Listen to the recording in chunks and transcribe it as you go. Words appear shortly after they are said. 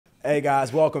Hey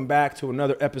guys, welcome back to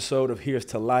another episode of Here's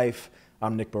to Life.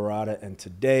 I'm Nick Barrotta, and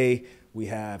today we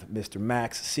have Mr.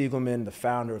 Max Siegelman, the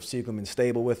founder of Siegelman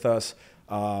Stable, with us.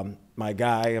 My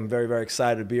guy, I'm very, very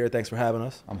excited to be here. Thanks for having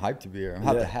us. I'm hyped to be here. I'm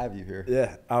hyped to have you here.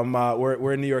 Yeah,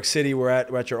 we're in New York City. We're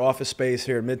at your office space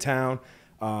here in Midtown.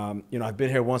 I've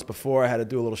been here once before. I had to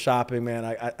do a little shopping, man.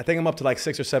 I think I'm up to like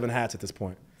 6 or 7 hats at this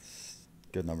point.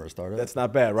 Good number to start at. That's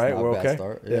not bad, right? We're okay.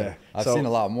 Start. Yeah. I've seen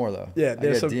a lot more though. Yeah, I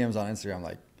get DMs on Instagram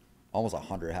like almost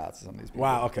 100 hats to some of these people.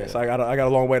 Wow. Okay. Yeah. So I got a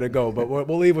long way to go, but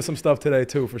we'll leave with some stuff today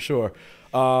too, for sure.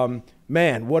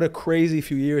 Man, what a crazy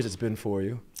few years it's been for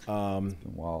you. It's been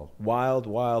wild.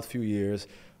 Wild few years.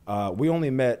 We only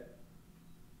met,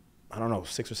 I don't know,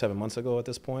 6 or 7 months ago at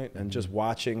this point, and just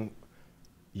watching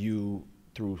you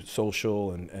through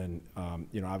social and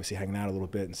obviously hanging out a little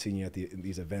bit and seeing you at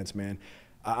these events, man.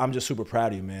 I'm just super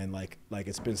proud of you, man. Like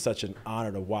it's been such an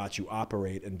honor to watch you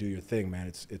operate and do your thing, man.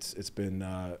 It's been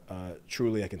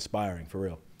truly like inspiring, for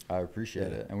real. I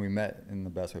appreciate it, and we met in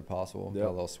the best way possible. Got a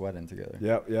little sweat in together.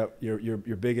 Yep.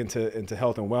 You're big into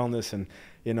health and wellness, and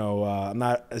I'm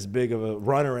not as big of a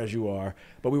runner as you are,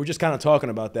 but we were just kind of talking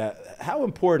about that. How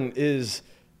important is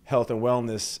health and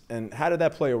wellness, and how did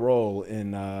that play a role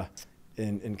in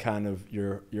kind of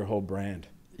your whole brand?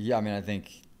 Yeah, I mean, I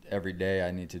think every day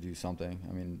I need to do something.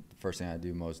 I mean, the first thing I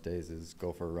do most days is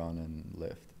go for a run and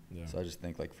lift. Yeah. So I just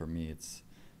think, like, for me, it's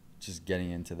just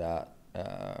getting into that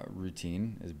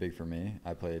routine is big for me.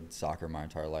 I played soccer my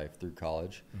entire life through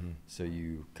college. So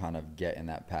you kind of get in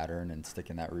that pattern and stick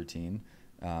in that routine.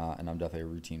 And I'm definitely a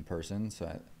routine person.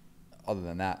 So other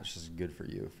than that, it's just good for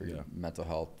you, for your mental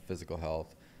health, physical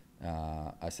health.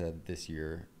 I said this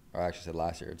year, or I actually said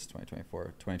last year, it's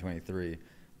 2024, 2023,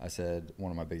 I said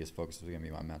one of my biggest focuses was going to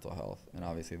be my mental health, and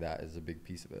obviously that is a big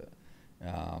piece of it.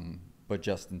 But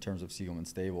just in terms of Siegelman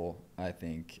Stable, I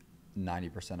think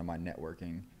 90% of my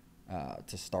networking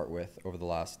to start with over the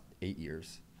last 8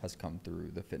 years has come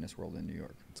through the fitness world in New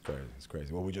York. It's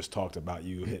crazy. Well, we just talked about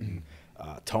you hitting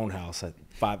Tone House at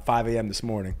 5 a.m. this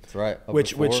morning. That's right.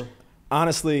 Which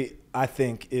honestly I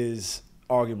think is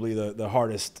arguably the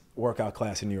hardest workout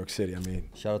class in New York City. I mean,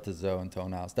 shout out to Zoe and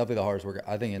Tone House. Definitely the hardest workout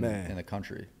I think in the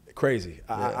country. Crazy.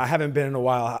 Yeah. I haven't been in a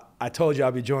while. I told you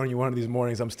I'll be joining you one of these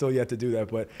mornings. I'm still yet to do that,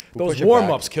 but those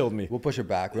warm-ups killed me. We'll push it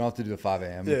back. We don't have to do the 5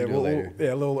 a.m. We can do it later.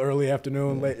 A little early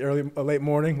afternoon, late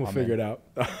morning. We'll figure it out.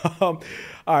 All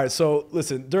right. So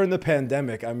listen, during the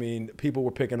pandemic, I mean, people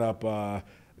were picking up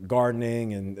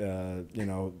gardening,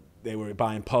 and they were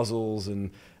buying puzzles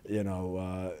and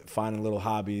finding little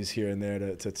hobbies here and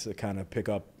there to kind of pick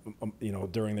up,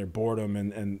 during their boredom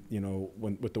and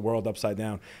when with the world upside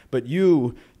down. But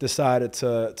you decided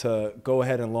to go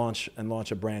ahead and launch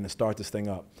a brand and start this thing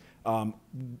up. Do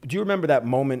you remember that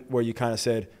moment where you kind of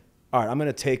said, all right, I'm going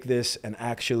to take this and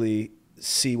actually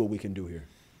see what we can do here?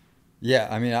 Yeah,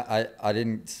 I mean, I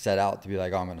didn't set out to be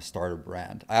like, oh, I'm going to start a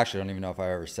brand. I actually don't even know if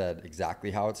I ever said exactly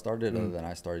how it started, other than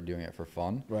I started doing it for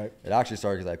fun. Right. It actually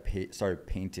started because I started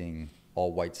painting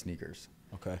all white sneakers.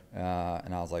 Okay.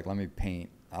 And I was like, let me paint.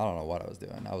 I don't know what I was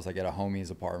doing. I was like at a homie's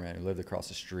apartment who lived across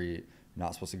the street,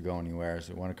 not supposed to go anywhere.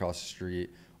 So we went across the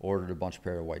street, ordered a bunch of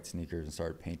pair of white sneakers and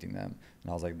started painting them.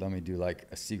 And I was like, let me do like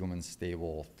a Siegelman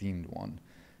Stable themed one.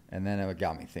 And then it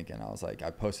got me thinking. I was like,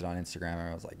 I posted on Instagram and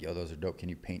I was like, yo, those are dope. Can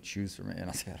you paint shoes for me? And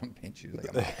I said, I don't paint shoes.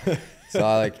 Like, I'm so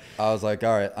I was like,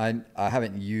 all right, I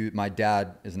haven't used, my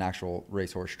dad is an actual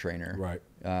racehorse trainer. Right.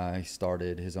 He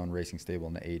started his own racing stable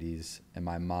in the 80s. And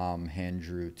my mom hand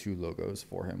drew 2 logos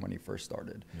for him when he first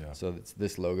started. Yeah. So it's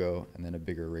this logo and then a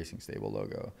bigger racing stable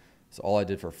logo. So all I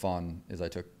did for fun is I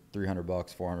took $300,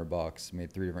 $400,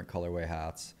 made 3 different colorway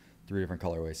hats, 3 different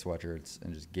colorway sweatshirts,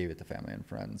 and just gave it to family and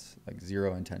friends. Like,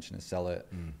 zero intention to sell it,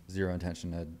 zero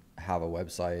intention to have a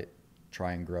website,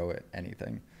 try and grow it,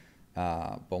 anything.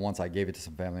 But once I gave it to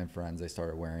some family and friends, they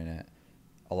started wearing it.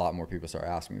 A lot more people started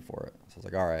asking me for it. So I was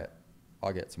like, all right,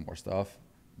 I'll get some more stuff.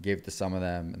 Gave it to some of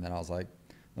them, and then I was like,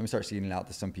 let me start seeding it out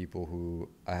to some people who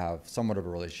I have somewhat of a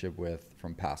relationship with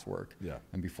from past work. Yeah.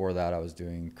 And before that, I was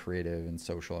doing creative and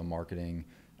social and marketing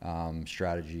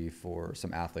strategy for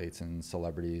some athletes and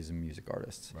celebrities and music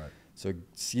artists. Right. So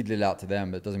seeded it out to them,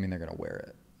 but it doesn't mean they're going to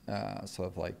wear it. So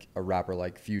if like a rapper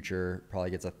like Future probably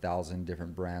gets 1,000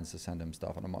 different brands to send him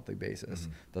stuff on a monthly basis,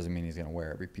 doesn't mean he's going to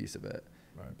wear every piece of it.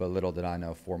 Right. But little did I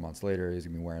know, 4 months later, he's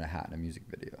going to be wearing a hat in a music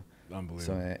video.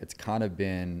 Unbelievable. So it's kind of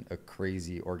been a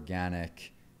crazy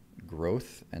organic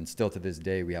growth, and still to this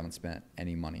day, we haven't spent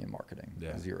any money in marketing.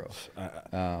 Yeah. Zero. I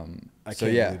can't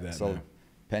believe that. So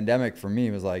pandemic for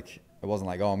me was like, it wasn't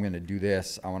like, oh, I'm going to do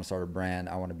this. I want to start a brand.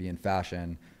 I want to be in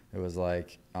fashion. It was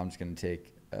like, I'm just going to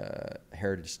take a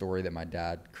heritage story that my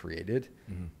dad created,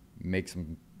 make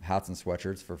some hats and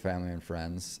sweatshirts for family and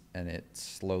friends, and it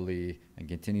slowly and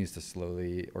continues to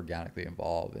slowly organically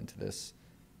evolve into this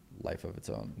life of its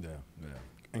own. Yeah, yeah,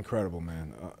 incredible,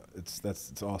 man. It's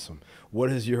awesome. What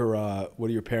do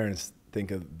your parents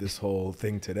think of this whole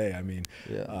thing today? I mean,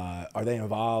 are they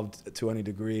involved to any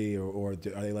degree, or are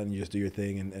they letting you just do your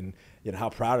thing? And you know, how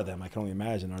proud of them? I can only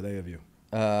imagine. Are they of you?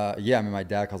 Yeah, I mean, my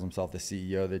dad calls himself the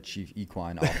CEO, the Chief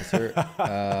Equine Officer.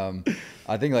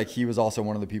 I think like he was also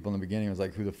one of the people in the beginning who was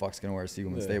like, who the fuck's gonna wear a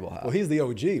Siegelman Stable hat? Well, he's the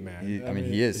OG, man.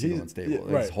 He is Siegelman Stable.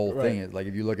 Yeah, His whole thing is like,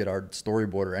 if you look at our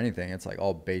storyboard or anything, it's like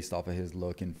all based off of his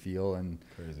look and feel and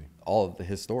all of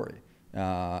his story.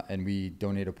 And we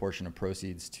donate a portion of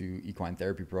proceeds to equine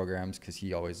therapy programs because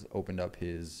he always opened up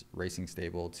his racing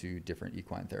stable to different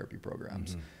equine therapy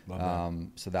programs.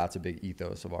 So that's a big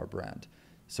ethos of our brand.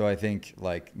 So I think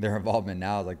like their involvement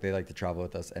now, like they like to travel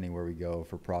with us anywhere we go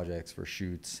for projects, for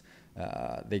shoots.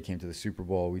 They came to the Super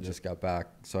Bowl. We just got back,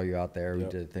 saw you out there. We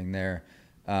did a thing there.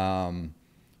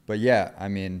 But yeah, I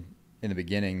mean, in the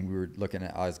beginning, we were looking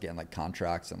at, I was getting like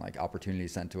contracts and like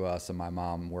opportunities sent to us. And my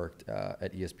mom worked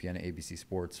at ESPN and ABC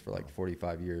Sports for like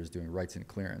 45 years doing rights and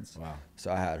clearance. Wow. So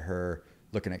I had her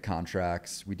looking at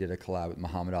contracts. We did a collab with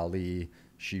Muhammad Ali.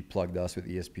 She plugged us with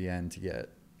ESPN to get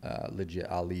legit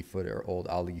Ali footage or old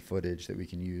Ali footage that we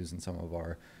can use in some of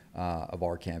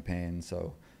our campaigns.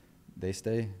 So they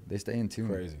stay in tune.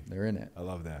 Crazy. They're in it. I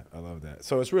love that. I love that.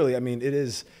 So it's really, I mean, it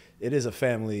is a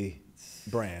family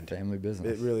brand. Family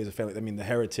business. It really is a family. I mean, the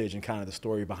heritage and kind of the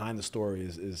story behind the story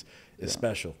is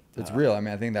special. It's real. I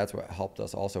mean, I think that's what helped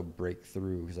us also break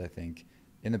through, because I think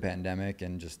in the pandemic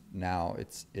and just now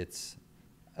it's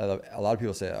a lot of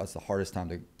people say it's the hardest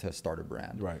time to start a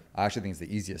brand. Right. I actually think it's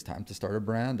the easiest time to start a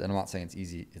brand. And I'm not saying it's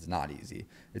easy. It's not easy.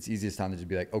 It's the easiest time to just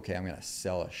be like, okay, I'm going to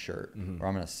sell a shirt or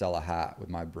I'm going to sell a hat with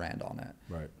my brand on it.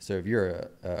 Right. So if you're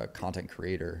a content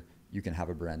creator, you can have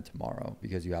a brand tomorrow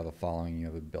because you have a following, you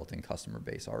have a built-in customer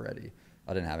base already.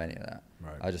 I didn't have any of that.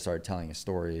 Right. I just started telling a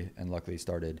story and luckily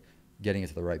started getting it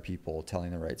to the right people,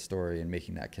 telling the right story and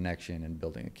making that connection and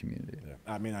building a community. Yeah.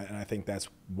 I mean, and I think that's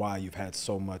why you've had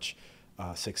so much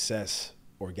success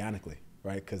organically,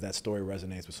 right? Because that story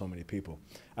resonates with so many people.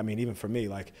 I mean, even for me,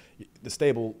 like the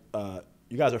stable,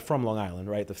 you guys are from Long Island,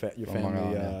 right? Your from family,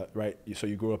 Long Island, right? So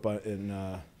you grew up in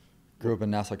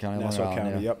Nassau County, Nassau Long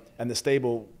Island, County, yep. And the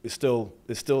stable is still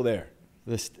there.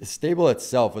 The stable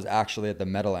itself was actually at the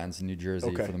Meadowlands in New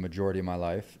Jersey for the majority of my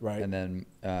life. Right. And then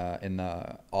in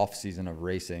the off season of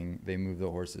racing, they moved the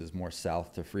horses more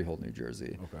south to Freehold, New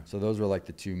Jersey. Okay. So those were like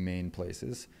the two main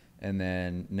places. And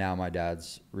then now my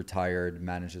dad's retired,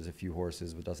 manages a few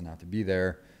horses, but doesn't have to be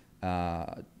there.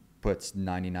 Puts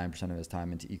 99% of his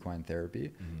time into equine therapy.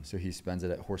 Mm-hmm. So he spends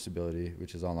it at Horseability,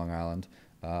 which is on Long Island,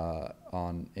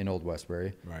 in Old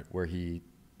Westbury, right, where he,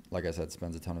 like I said,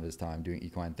 spends a ton of his time doing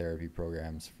equine therapy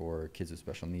programs for kids with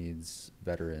special needs,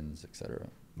 veterans, etc.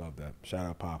 Love that. Shout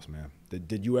out Pops, man.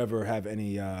 Did you ever have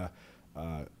any?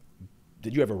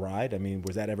 Did you ever ride? I mean,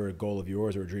 was that ever a goal of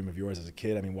yours or a dream of yours as a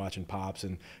kid? I mean, watching Pops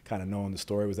and kind of knowing the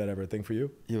story, was that ever a thing for you?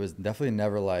 It was definitely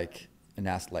never like an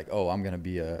ask like, oh, I'm going to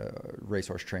be a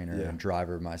racehorse trainer and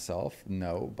driver myself.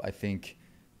 No, I think,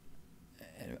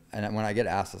 and when I get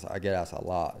asked this, I get asked a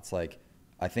lot. It's like,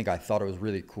 I think I thought it was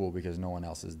really cool because no one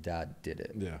else's dad did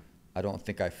it. Yeah. I don't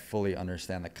think I fully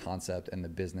understand the concept and the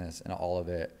business and all of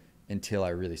it until I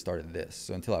really started this.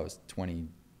 So until I was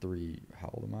 23, how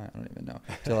old am I? I don't even know.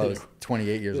 Until I was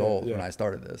 28 years old when I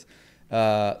started this.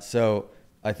 So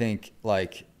I think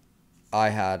like I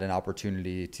had an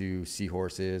opportunity to see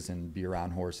horses and be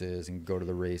around horses and go to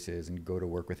the races and go to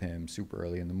work with him super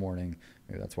early in the morning.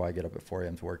 Maybe that's why I get up at 4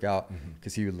 a.m. to work out,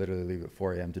 because he would literally leave at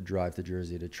 4 a.m. to drive to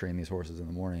Jersey to train these horses in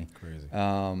the morning. Crazy.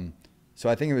 So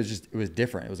I think it was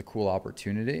different. It was a cool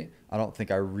opportunity. I don't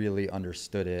think I really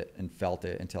understood it and felt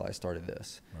it until I started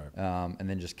this. Right. And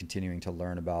then just continuing to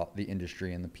learn about the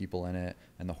industry and the people in it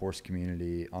and the horse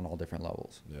community on all different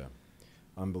levels. Yeah,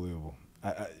 unbelievable.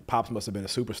 Pops must have been a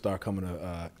superstar coming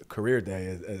to career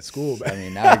day at school. I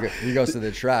mean, now he goes to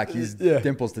the track. He's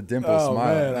dimples to dimples,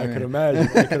 smiling. Man, I could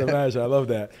imagine. I could imagine. I love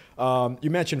that. You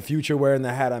mentioned Future wearing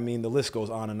the hat. I mean, the list goes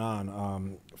on and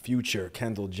on. Future,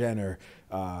 Kendall Jenner,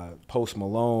 Post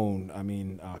Malone. I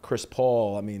mean, Chris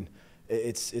Paul. I mean,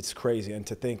 it's crazy. And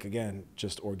to think again,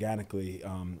 just organically,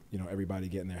 everybody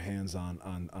getting their hands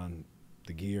on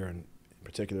the gear and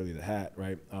particularly the hat,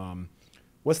 right?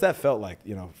 What's that felt like,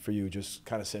 for you, just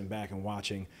kind of sitting back and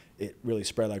watching it really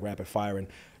spread like rapid fire and,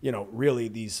 really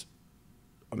these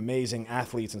amazing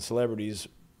athletes and celebrities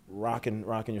rocking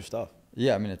your stuff?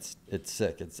 Yeah, I mean, it's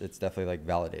sick. It's definitely like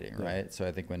validating, right? So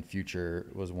I think when Future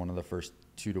was one of the first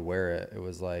two to wear it, it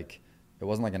was like it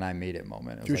wasn't like an I made it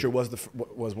moment. It was Future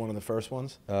like, was one of the first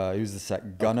ones. he was the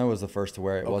Gunna was the first to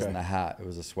wear it. It Okay. wasn't a hat. It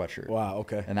was a sweatshirt. Wow.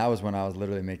 Okay. And that was when I was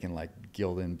literally making like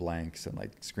Gildan blanks and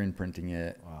like screen printing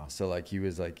it. Wow. So like he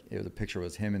was like, it was a picture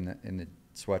was him in the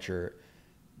sweatshirt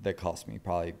that cost me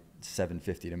probably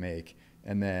 $750 to make.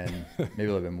 And then maybe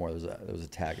a little bit more. There was a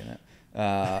tag in it.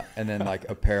 And then like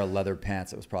a pair of leather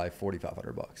pants that was probably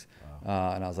 $4,500.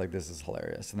 Wow. And I was like, this is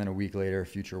hilarious. And then a week later,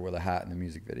 Future wore the hat in the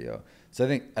music video. So I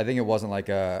think it wasn't like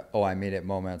I made it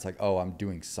moment. It's like, oh, I'm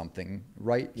doing something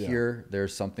right here.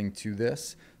 There's something to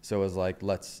this. So it was like,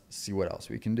 let's see what else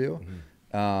we can do.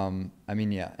 Mm-hmm. I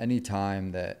mean, yeah, any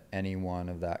time that anyone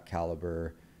of that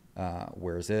caliber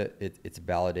wears it's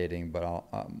validating, but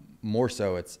more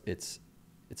so it's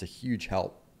a huge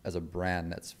help as a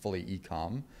brand that's fully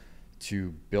e-com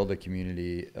to build a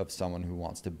community of someone who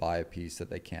wants to buy a piece that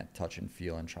they can't touch and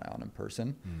feel and try on in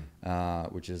person,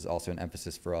 which is also an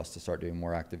emphasis for us to start doing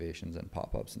more activations and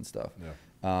pop-ups and stuff.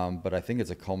 Yeah. But I think it's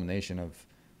a culmination of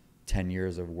 10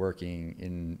 years of working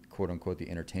in quote unquote the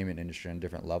entertainment industry on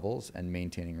different levels and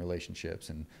maintaining relationships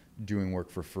and doing work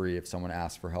for free if someone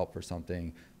asks for help for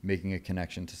something, making a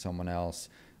connection to someone else,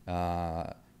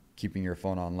 keeping your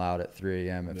phone on loud at 3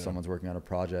 a.m. if someone's working on a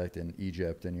project in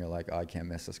Egypt and you're like, oh, I can't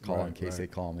miss this call in case they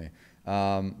call me.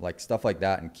 Like stuff like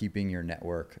that, and keeping your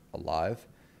network alive.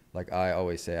 Like I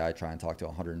always say, I try and talk to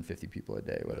 150 people a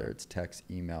day, whether it's text,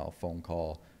 email, phone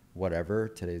call, whatever.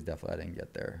 Today's definitely, I didn't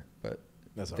get there, but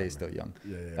Day's still young.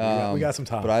 Yeah. We got some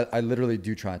time. But I literally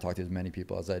do try and talk to as many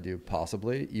people as I do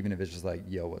possibly, even if it's just like,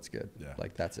 yo, what's good? Yeah.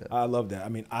 Like that's it. I love that. I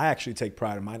mean, I actually take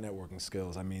pride in my networking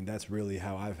skills. I mean, that's really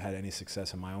how I've had any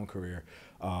success in my own career.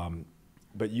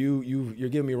 But you're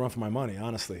giving me a run for my money,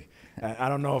 honestly. I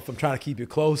don't know if I'm trying to keep you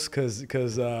close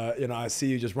because I see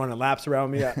you just running laps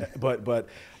around me. But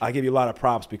I give you a lot of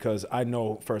props because I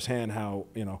know firsthand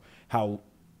how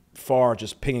far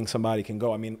just pinging somebody can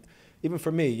go. I mean, even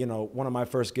for me, one of my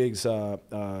first gigs I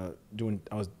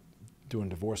was doing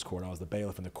divorce court. I was the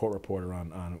bailiff and the court reporter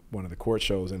on one of the court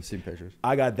shows. And I've seen pictures.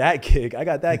 I got that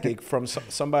gig from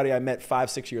somebody I met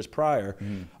 5-6 years prior.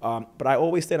 Mm-hmm. But I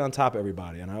always stayed on top of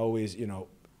everybody, and I always,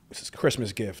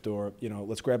 Christmas gift, or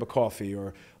let's grab a coffee,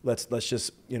 or let's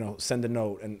just send a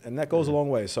note, and that goes a long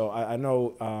way. So I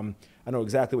know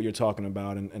exactly what you're talking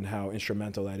about, and how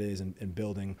instrumental that is in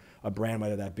building a brand,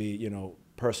 whether that be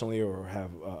personally or have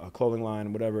a clothing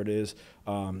line, whatever it is.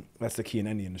 That's the key in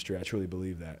any industry. I truly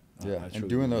believe that. Yeah, and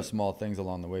doing those small things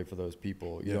along the way for those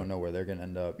people, you don't know where they're going to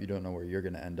end up. You don't know where you're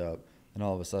going to end up. And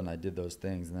all of a sudden I did those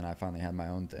things, and then I finally had my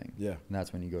own thing. Yeah. And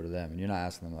that's when you go to them, and you're not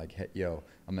asking them like, hey, yo,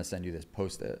 I'm going to send you this,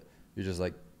 post it. You're just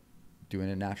like doing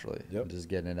it naturally, and just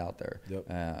getting it out there,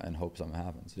 and hope something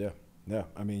happens. Yeah. Yeah.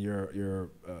 I mean, you're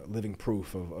living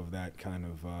proof of that kind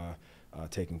of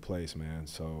taking place, man.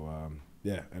 So,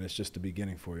 yeah, and it's just the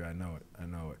beginning for you. I know it.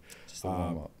 Just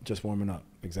warm up. Just warming up,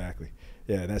 exactly.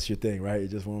 Yeah, that's your thing, right? You're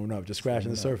just warming up, just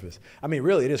scratching the surface. I mean,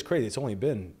 really, it is crazy. It's only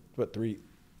been, what, 3,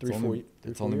 4 years?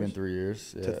 It's only been 3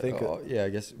 years. Yeah. To think I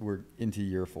guess we're into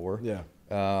year 4. Yeah.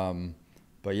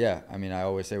 But yeah, I mean, I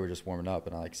always say we're just warming up,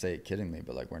 and I say it kiddingly,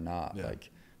 but like we're not. Yeah. Like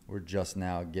we're just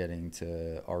now getting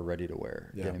to our ready to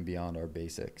wear, getting beyond our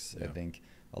basics. Yeah. I think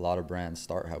a lot of brands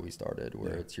start how we started,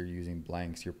 where it's you're using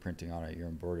blanks, you're printing on it, you're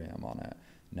embroidering them on it.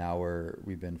 Now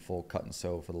we've been full cut and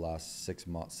sew for the last 6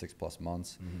 plus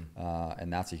months,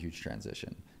 and that's a huge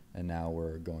transition. And now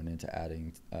we're going into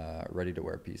adding ready to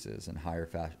wear pieces and higher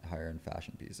end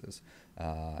fashion pieces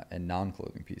and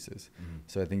non-clothing pieces.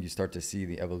 So I think you start to see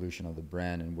the evolution of the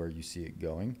brand and where you see it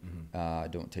going. I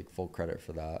don't take full credit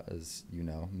for that, as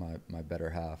my better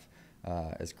half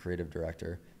as creative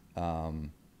director.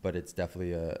 But it's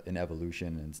definitely an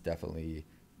evolution, and it's definitely,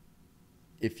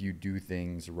 if you do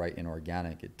things right and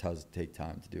organic, it does take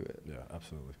time to do it. Yeah,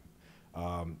 absolutely.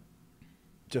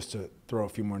 Just to throw a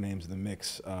few more names in the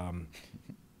mix.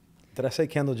 Did I say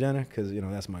Kendall Jenner? Because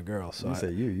that's my girl. So you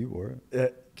say you wore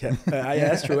it. Yeah,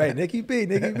 that's true. Hey, Nikki B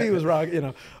was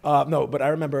rocking. No, but I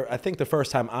remember. I think the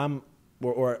first time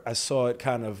I saw it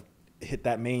kind of hit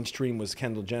that mainstream was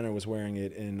Kendall Jenner was wearing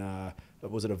it in.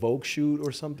 Was it a Vogue shoot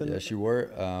or something? Yeah, she wore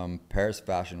it Paris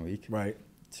Fashion Week. Right.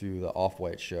 To the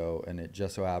Off-White show, and it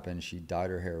just so happened she dyed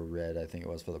her hair red. I think it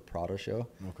was for the Prada show.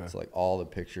 Okay. So like all the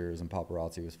pictures and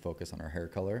paparazzi was focused on her hair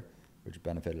color, which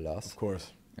benefited us. Of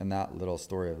course. And that little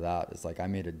story of that is like, I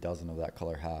made a dozen of that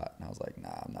color hat, and I was like,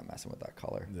 nah, I'm not messing with that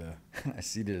color. Yeah. I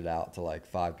seeded it out to like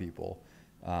 5 people,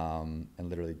 and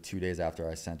literally 2 days after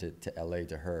I sent it to LA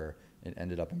to her, it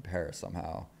ended up in Paris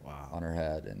somehow. Wow. On her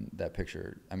head. And that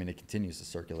picture, I mean, it continues to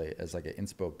circulate as like an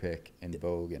inspo pic in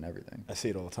Vogue and everything. I see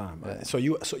it all the time. Yeah. So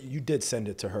you did send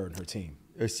it to her and her team?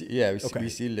 Yeah, we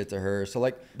seeded it to her. So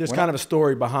like, there's kind of a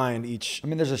story behind each. I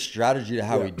mean, there's a strategy to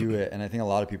how we do it, and I think a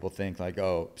lot of people think like,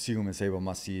 oh, Siegelman Stable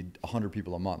must seed 100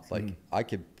 people a month. Like, I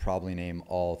could probably name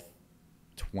all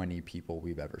 20 people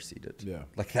we've ever seeded. Yeah,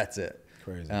 like that's it.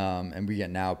 Crazy. And we get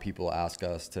now people ask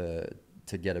us to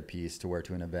get a piece to wear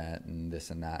to an event and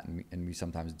this and that, and we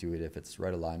sometimes do it if it's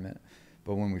right alignment.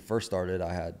 But when we first started,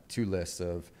 I had 2 lists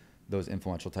of those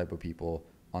influential type of people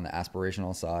on the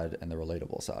aspirational side and the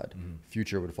relatable side.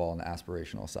 Future would fall on the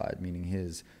aspirational side, meaning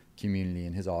his community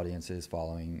and his audience, his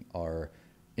following are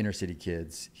inner city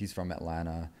kids. He's from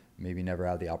Atlanta, maybe never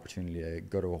had the opportunity to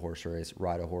go to a horse race,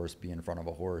 ride a horse, be in front of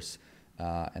a horse,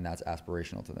 and that's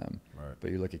aspirational to them. Right.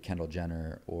 But you look at Kendall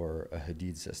Jenner or a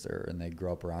Hadid sister, and they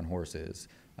grew up around horses.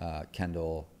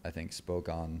 Kendall, I think, spoke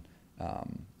on,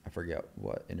 I forget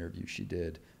what interview she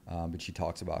did, but she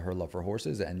talks about her love for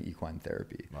horses and equine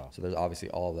therapy. Wow. So there's obviously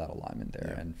all of that alignment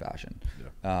there, and fashion.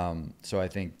 Yeah. So I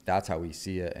think that's how we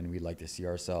see it, and we like to see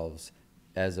ourselves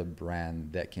as a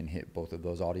brand that can hit both of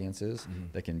those audiences,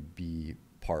 that can be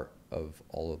part of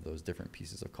all of those different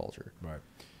pieces of culture. Right.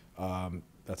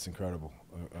 That's incredible.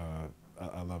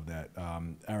 I love that.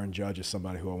 Aaron Judge is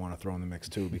somebody who I want to throw in the mix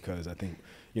too, because I think,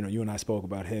 you know, you and I spoke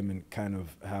about him and kind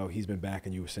of how he's been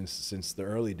backing you since the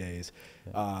early days.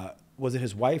 Yeah. Was it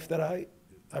his wife that I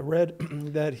read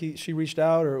that she reached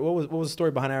out, or what was the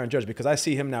story behind Aaron Judge? Because I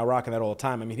see him now rocking that all the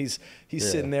time. I mean, he's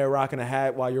sitting there rocking a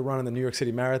hat while you're running the New York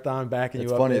City Marathon, backing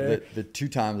you up there. It's funny, the 2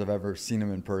 times I've ever seen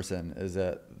him in person is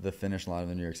at the finish line of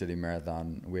the New York City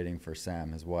Marathon, waiting for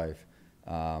Sam, his wife,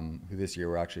 who this year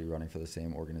we're actually running for the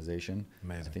same organization.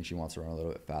 Amazing. I think she wants to run a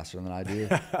little bit faster than I do,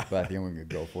 but I think I'm going to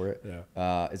go for it.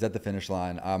 Yeah. Is at the finish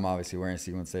line. I'm obviously wearing a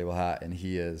Siegelman Stable hat, and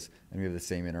he is, and we have the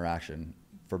same interaction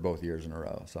for both years in a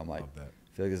row. So I'm like, I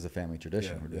feel like this is a family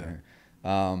tradition we're doing here.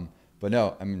 But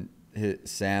no, I mean,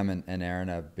 Sam and Aaron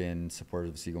have been supporters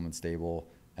of Siegelman Stable,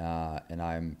 and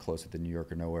I'm close with the New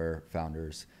York or Nowhere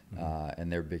founders,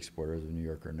 and they're big supporters of New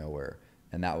York or Nowhere.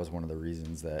 And that was one of the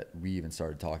reasons that we even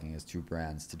started talking as 2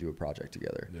 brands to do a project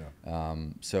together.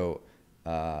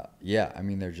 Yeah. I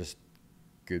mean, they're just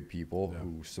good people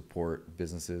who support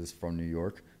businesses from New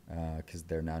York, because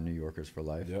they're now New Yorkers for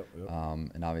life.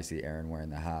 And obviously Aaron wearing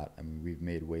the hat. I mean, we've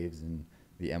made waves in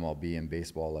the MLB and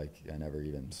baseball like I never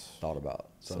even thought about.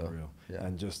 So unreal. Yeah.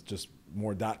 And just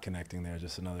more dot connecting there,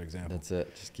 just another example. That's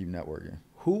it. Just keep networking.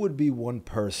 Who would be one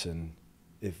person,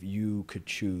 if you could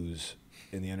choose,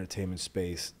 in the entertainment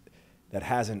space that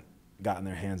hasn't gotten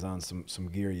their hands on some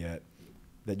gear yet,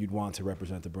 that you'd want to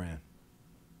represent the brand?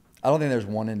 I don't think there's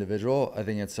one individual. I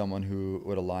think it's someone who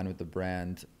would align with the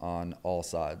brand on all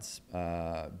sides,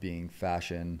 being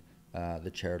fashion,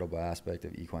 the charitable aspect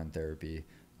of equine therapy,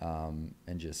 and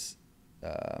just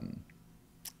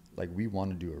like we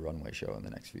want to do a runway show in the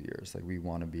next few years. Like we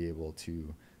want to be able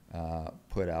to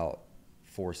put out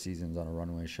 4 seasons on a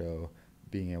runway show,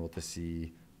 being able to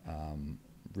see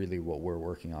really what we're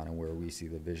working on and where we see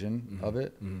the vision of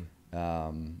it.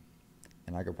 And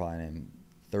I could probably name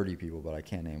 30 people, but I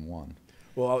can't name one.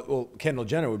 Well, Kendall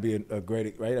Jenner would be a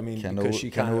great, right? I mean, because she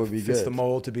kind of fits good. The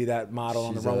mold to be that model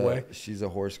on the runway. She's a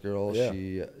horse girl. Yeah.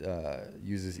 She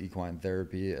uses equine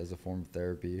therapy as a form of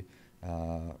therapy,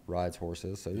 rides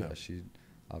horses. So yeah, she'd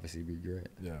obviously be great.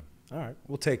 Yeah. All right.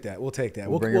 We'll take that.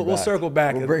 We'll circle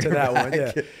back to that one.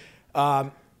 Yeah.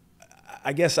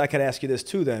 I guess I could ask you this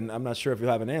too then. I'm not sure if you'll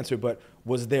have an answer, but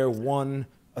was there one,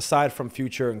 aside from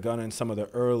Future and Gunna and some of the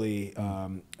early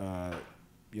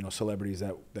celebrities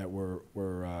that were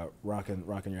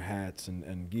rocking your hats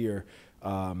and gear,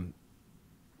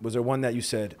 was there one that you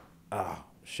said, oh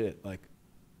shit, like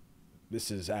this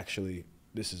is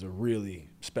a really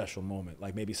special moment,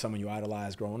 like maybe someone you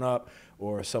idolized growing up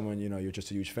or someone you're just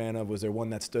a huge fan of? Was there one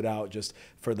that stood out just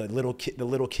for the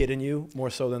little kid in you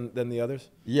more so than the others?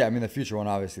 Yeah, I mean the Future one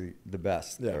obviously the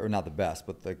best, or not the best,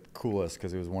 but the coolest,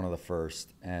 because it was one of the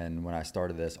first. And when I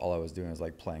started this, all I was doing was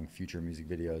like playing Future music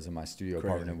videos in my studio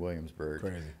apartment in Williamsburg.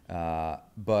 Crazy. And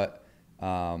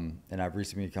I've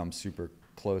recently become super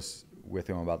close with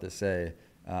him, I'm about to say,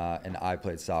 and I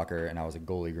played soccer and I was a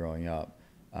goalie growing up.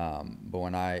 But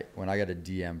when I got a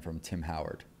DM from Tim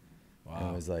Howard, and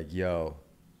it was like, yo,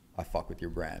 I fuck with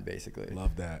your brand, basically.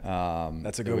 Love that.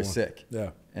 That's a good one. It was sick. Yeah.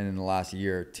 And in the last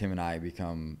year, Tim and I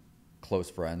become close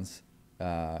friends,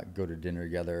 go to dinner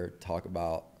together, talk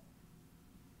about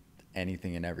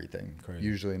anything and everything. Crazy.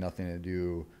 Usually nothing to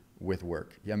do with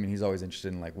work. Yeah, I mean, he's always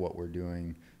interested in like what we're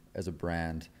doing as a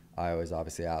brand. I always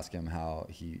obviously ask him how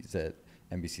he's at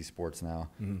NBC Sports now.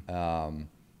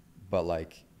 But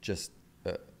like just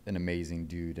an amazing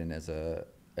dude, and as a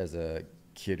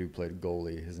kid who played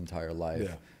goalie his entire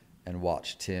life, and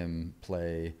watched Tim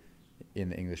play in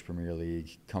the English Premier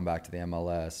League, come back to the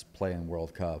MLS, play in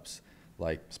World Cups,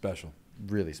 like special,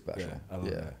 really special. Yeah, I love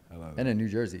that. I love that. And a New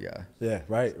Jersey guy. Yeah,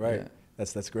 right. Yeah.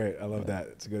 That's great. I love that.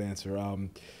 It's a good answer.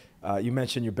 You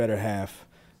mentioned your better half.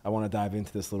 I want to dive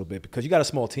into this a little bit because you got a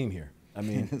small team here. I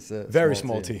mean, it's a very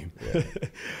small team.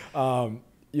 Yeah.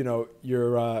 You know,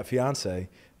 your fiance,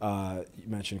 you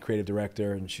mentioned creative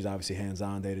director, and she's obviously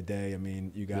hands-on day to day. I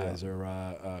mean, you guys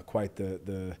are quite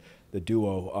the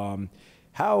duo.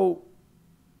 How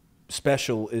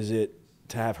special is it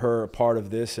to have her a part of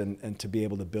this and to be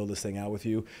able to build this thing out with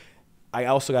you? I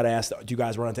also got to ask, do you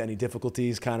guys run into any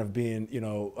difficulties kind of being, you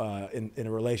know, in a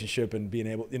relationship and being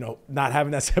able, you know, not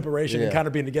having that separation and kind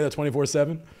of being together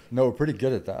 24/7? No, we're pretty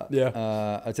good at that.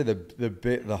 Yeah. I'd say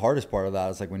the hardest part of that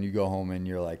is like when you go home and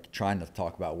you're like trying to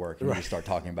talk about work and you start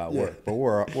talking about work, but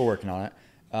we're working on it.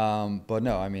 But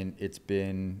no, I mean, it's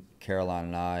been Caroline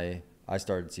and I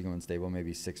started Siegelman Stable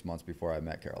maybe 6 months before I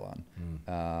met Caroline.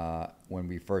 When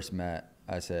we first met,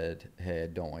 I said, hey, I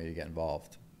don't want you to get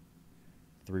involved.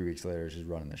 3 weeks later, she's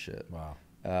running the shit. Wow.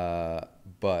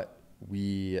 But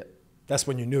that's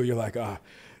when you knew, you're like,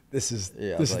 this is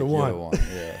the like, one.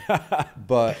 Yeah.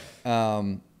 But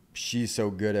she's so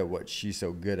good at what she's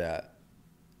so good at,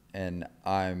 and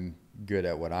I'm good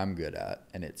at what I'm good at,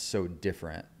 and it's so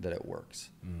different that it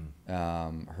works.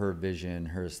 Her vision,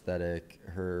 her aesthetic,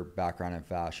 her background in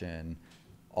fashion,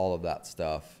 all of that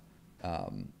stuff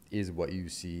is what you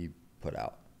see put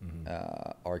out.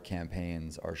 Our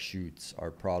campaigns, our shoots,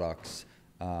 our products,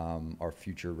 our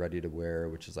future ready to wear,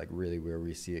 which is like really where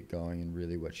we see it going and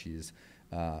really what she's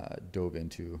dove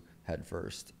into head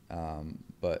first.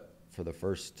 But for the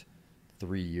first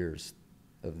 3 years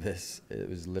of this, it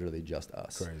was literally just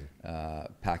us. Crazy.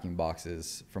 Packing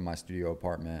boxes from my studio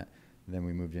apartment. Then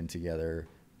we moved in together,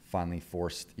 finally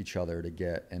forced each other to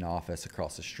get an office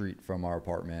across the street from our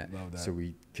apartment so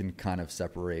we can kind of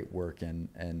separate work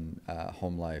and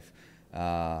home life.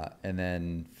 And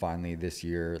then finally this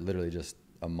year, literally just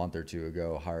a month or two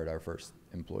ago, hired our first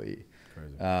employee.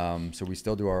 Crazy. So we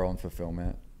still do our own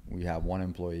fulfillment. We have one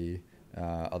employee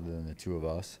other than the two of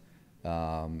us,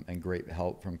 and great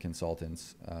help from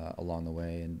consultants along the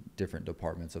way in different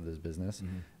departments of this business.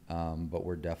 But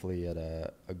we're definitely at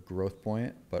a growth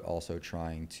point, but also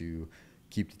trying to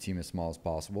keep the team as small as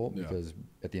possible because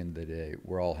at the end of the day,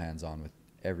 we're all hands-on with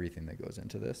everything that goes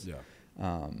into this. Yeah.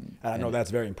 I know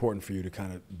that's very important for you to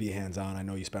kind of be hands-on. I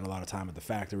know you spend a lot of time at the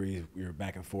factory. You're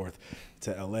back and forth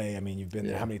to LA. I mean, you've been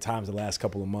there how many times the last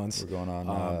couple of months? We're going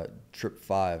on trip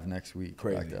 5 next week.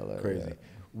 Crazy, back to LA. crazy. Yeah.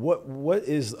 What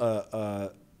is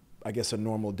I guess a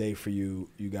normal day for you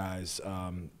guys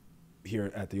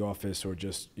here at the office, or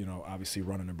just, you know, obviously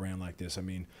running a brand like this? I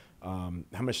mean,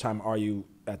 how much time are you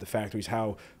at the factories?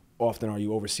 How often are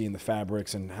you overseeing the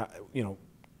fabrics? And how, you know,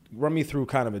 run me through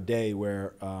kind of a day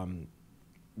where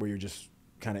you're just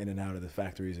kind of in and out of the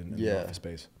factories and the office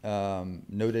space.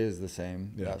 No day is the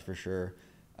same, that's for sure.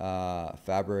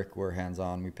 Fabric, we're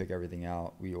hands-on. We pick everything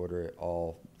out. We order it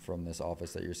all from this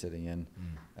office that you're sitting in.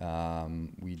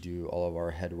 We do all of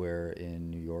our headwear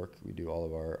in New York. We do all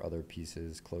of our other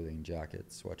pieces, clothing,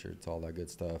 jackets, sweatshirts, all that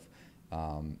good stuff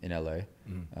in LA,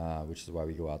 which is why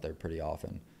we go out there pretty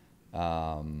often.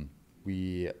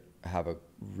 We have a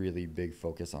really big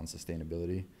focus on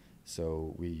sustainability.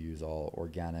 So we use all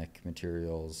organic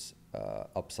materials,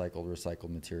 upcycled,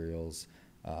 recycled materials.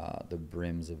 The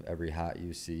brims of every hat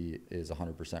you see is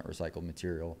 100% recycled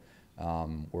material.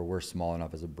 Where we're small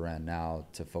enough as a brand now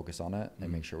to focus on it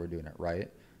and make sure we're doing it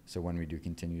right. So when we do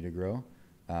continue to grow,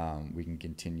 we can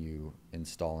continue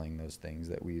installing those things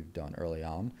that we've done early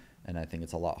on. And I think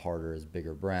it's a lot harder as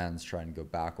bigger brands trying to go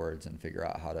backwards and figure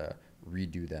out how to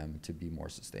redo them to be more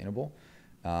sustainable.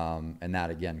 And that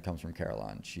again comes from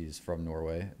Caroline. She's from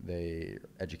Norway. Their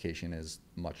education is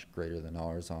much greater than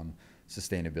ours on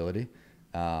sustainability.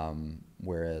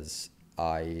 Whereas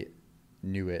I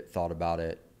knew it, thought about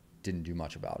it, didn't do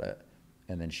much about it.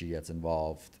 And then she gets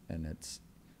involved and it's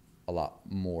a lot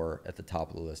more at the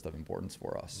top of the list of importance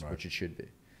for us, which it should be.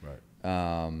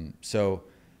 So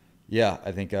yeah,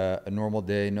 I think a normal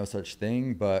day, no such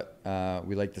thing, but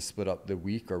we like to split up the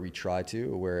week, or we try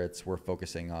to, where we're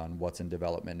focusing on what's in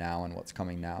development now and what's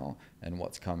coming now and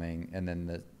what's coming. And then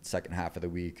the second half of the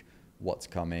week, what's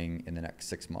coming in the next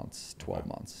 6 months, 12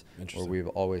 months. Where we've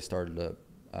always started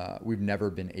to, we've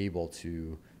never been able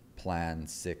to plan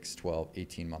 6, 12,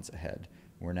 18 months ahead.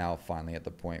 We're now finally at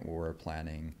the point where we're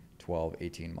planning 12,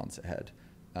 18 months ahead.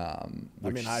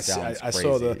 Which I sounds I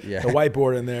saw the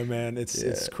whiteboard in there, man.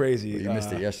 It's crazy. Well, you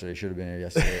missed it yesterday. Should have been here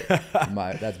yesterday.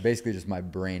 That's basically just my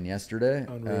brain yesterday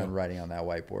writing on that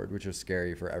whiteboard, which was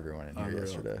scary for everyone in here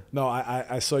yesterday. No,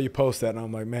 I saw you post that, and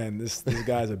I'm like, man, this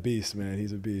guy's a beast, man.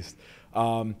 He's a beast.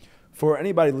 For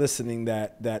anybody listening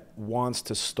that wants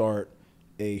to start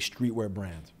a streetwear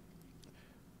brand,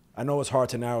 I know it's hard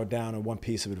to narrow it down in one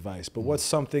piece of advice, but what's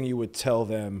something you would tell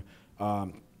them,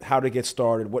 how to get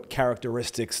started, what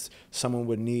characteristics someone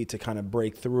would need to kind of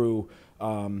break through?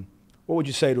 What would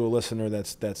you say to a listener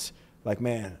that's like,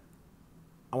 man,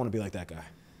 I want to be like that guy?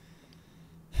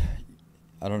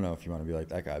 I don't know if you want to be like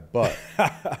that guy, but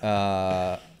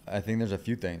I think there's a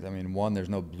few things. I mean, one, there's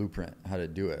no blueprint how to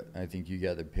do it. I think you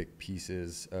got to pick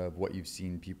pieces of what you've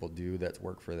seen people do that's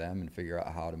worked for them and figure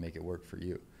out how to make it work for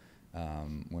you.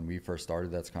 When we first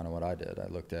started, that's kind of what I did. I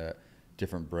looked at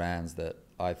different brands that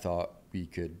I thought we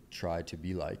could try to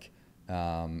be like,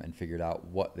 and figured out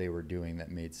what they were doing that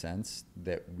made sense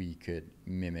that we could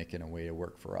mimic in a way to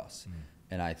work for us.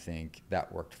 And I think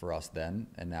that worked for us then.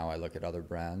 And now I look at other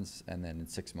brands, and then in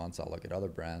 6 months I'll look at other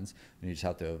brands, and you just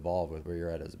have to evolve with where you're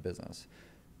at as a business.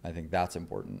 I think that's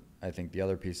important. I think the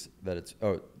other piece that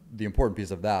the important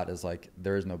piece of that is like,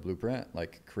 there is no blueprint.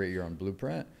 Like, create your own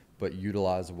blueprint, but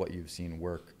utilize what you've seen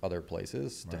work other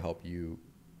places to help you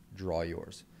draw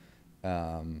yours.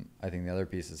 I think the other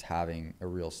piece is having a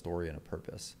real story and a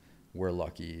purpose. We're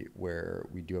lucky where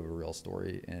we do have a real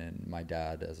story, and my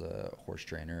dad as a horse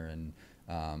trainer, and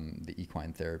the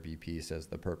equine therapy piece as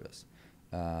the purpose.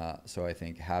 So I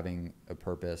think having a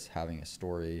purpose, having a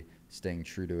story, staying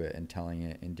true to it and telling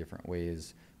it in different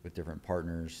ways with different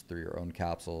partners through your own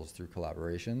capsules, through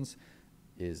collaborations,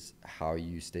 is how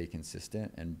you stay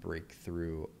consistent and break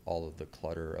through all of the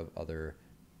clutter of other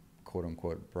quote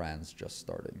unquote brands just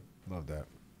starting. Love that.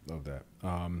 Love that.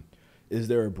 Is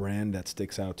there a brand that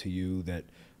sticks out to you that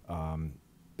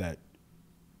that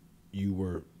you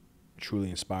were truly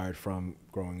inspired from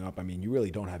growing up? I mean, you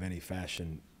really don't have any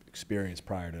fashion experience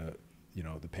prior to,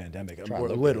 the pandemic. Or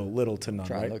little to none,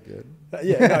 right? Look good.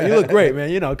 Yeah, no, you look great,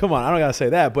 man. Come on, I don't gotta say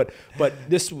that, but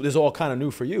this is all kind of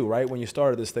new for you, right? When you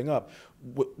started this thing up,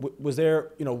 was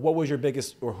there, what was your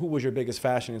biggest, or who was your biggest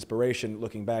fashion inspiration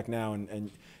looking back now,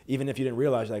 and even if you didn't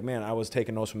realize, like, man, I was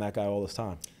taking notes from that guy all this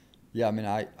time? Yeah, I mean,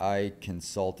 I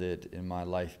consulted in my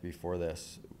life before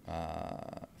this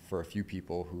for a few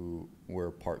people who were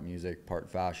part music, part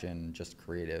fashion, just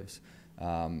creatives,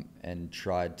 and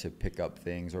tried to picked up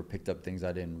things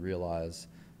I didn't realize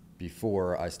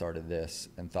before I started this,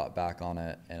 and thought back on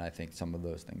it, and I think some of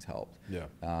those things helped. Yeah.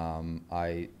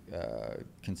 I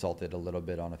consulted a little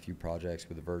bit on a few projects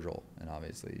with Virgil, and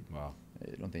obviously, wow,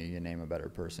 I don't think you can name a better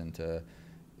person to,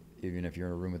 even if you're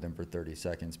in a room with them for 30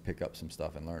 seconds, pick up some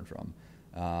stuff and learn from.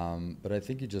 But I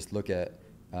think you just look at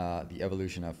the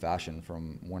evolution of fashion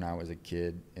from when I was a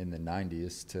kid in the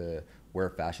 90s to where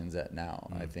fashion's at now.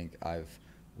 I think I've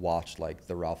watched like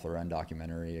the Ralph Lauren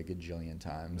documentary a gajillion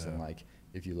times, and like,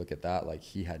 if you look at that, like,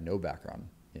 he had no background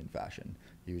in fashion.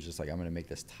 He was just like, I'm gonna make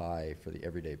this tie for the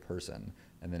everyday person,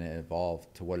 and then it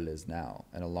evolved to what it is now.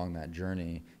 And along that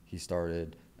journey, he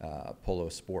started Polo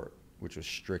Sport, which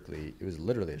was it was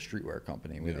literally a streetwear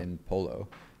company within Polo,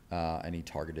 and he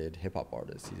targeted hip hop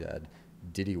artists. He had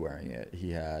Diddy wearing it.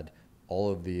 He had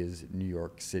all of these New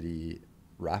York City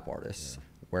rap artists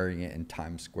wearing it in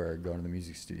Times Square, going to the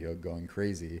music studio, going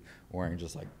crazy, wearing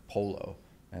just like Polo.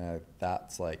 And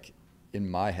that's like, in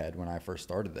my head, when I first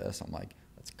started this, I'm like,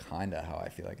 that's kind of how I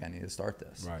feel like I need to start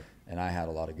this. Right. And I had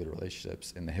a lot of good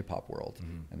relationships in the hip hop world,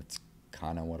 and it's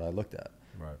kind of what I looked at.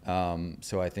 Right.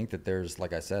 So I think that there's,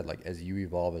 like I said, like, as you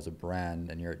evolve as a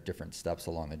brand and you're at different steps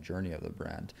along the journey of the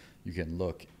brand, you can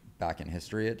look back in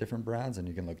history at different brands, and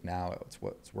you can look now at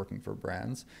what's working for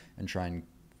brands and try and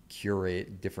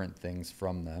curate different things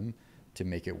from them to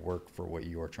make it work for what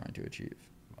you are trying to achieve.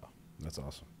 Wow, that's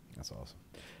awesome. That's awesome.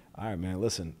 All right, man.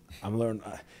 Listen, I'm learning.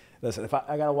 Listen, if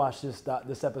I gotta watch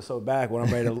this episode back when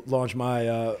I'm ready to launch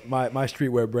my my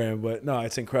streetwear brand, but no,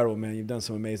 it's incredible, man. You've done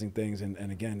some amazing things, and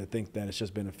again, to think that it's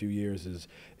just been a few years is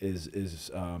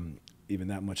even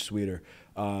that much sweeter.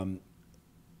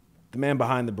 The man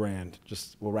behind the brand.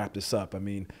 We'll wrap this up. I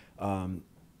mean,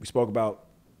 we spoke about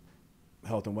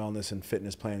health and wellness and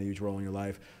fitness playing a huge role in your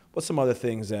life. What's some other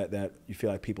things that you feel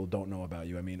like people don't know about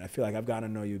you? I mean, I feel like I've gotten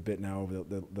to know you a bit now over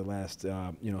the last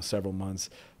several months.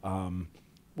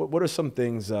 What are some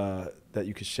things that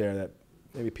you could share that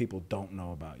maybe people don't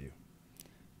know about you?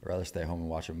 I'd rather stay home and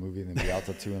watch a movie than be out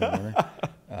till 2 in the morning.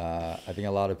 I think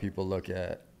a lot of people look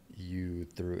at you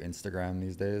through Instagram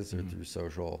these days, or through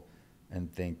social,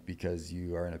 and think because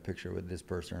you are in a picture with this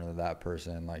person or that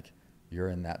person, like, you're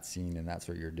in that scene and that's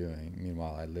what you're doing.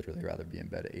 Meanwhile, I'd literally rather be in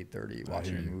bed at 8:30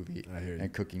 watching a movie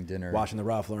and cooking dinner. Watching the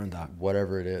Ralph Lauren doc.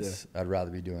 Whatever it is, I'd rather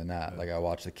be doing that. Like I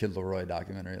watched the Kid Leroy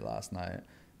documentary last night.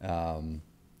 I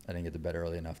didn't get to bed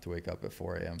early enough to wake up at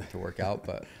 4 a.m. to work out,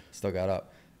 but still got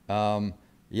up.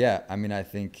 Yeah, I mean, I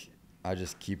think I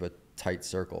just keep a tight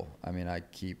circle. I mean, I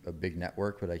keep a big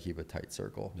network, but I keep a tight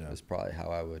circle. Yeah. Is probably how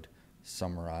I would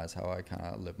summarize how I kind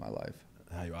of live my life.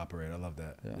 How you operate. I love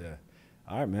that. Yeah.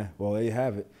 All right, man. Well, there you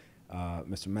have it.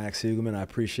 Mr. Max Siegelman, I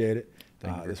appreciate it.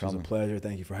 Thank you for this coming. was a pleasure.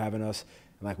 Thank you for having us.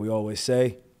 And like we always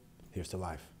say, here's to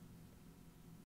life.